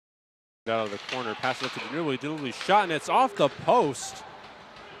Out of the corner, pass it up to Danbury. Danbury's shot, and it's off the post.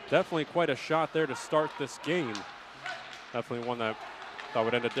 Definitely quite a shot there to start this game. Definitely one that thought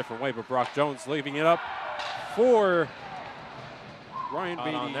would end a different way, but Brock Jones leaving it up for Ryan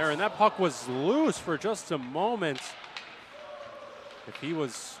Vaites on there, and that puck was loose for just a moment. If he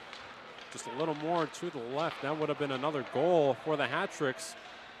was just a little more to the left, that would have been another goal for the Hat-Tricks.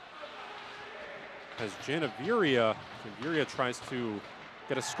 As Janaviria tries to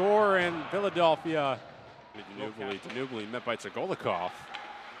get a score, and Philadelphia, Danbury met by Polakovs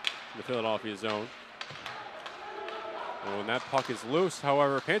in the Philadelphia zone. And when that puck is loose,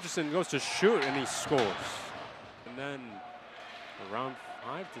 however, Panchisin goes to shoot and he scores. And then around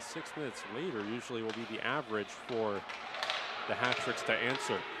 5 to 6 minutes later, usually will be the average for the Hat-Tricks to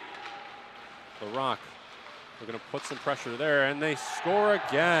answer. The Rock, they're going to put some pressure there, and they score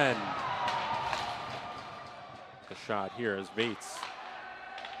again. The shot here is Vaites.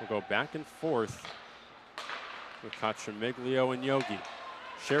 We'll go back and forth with Coccimiglio and Yogi.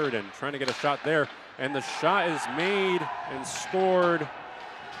 Sheridan trying to get a shot there, and the shot is made and scored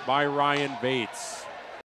by Ryan Vaites.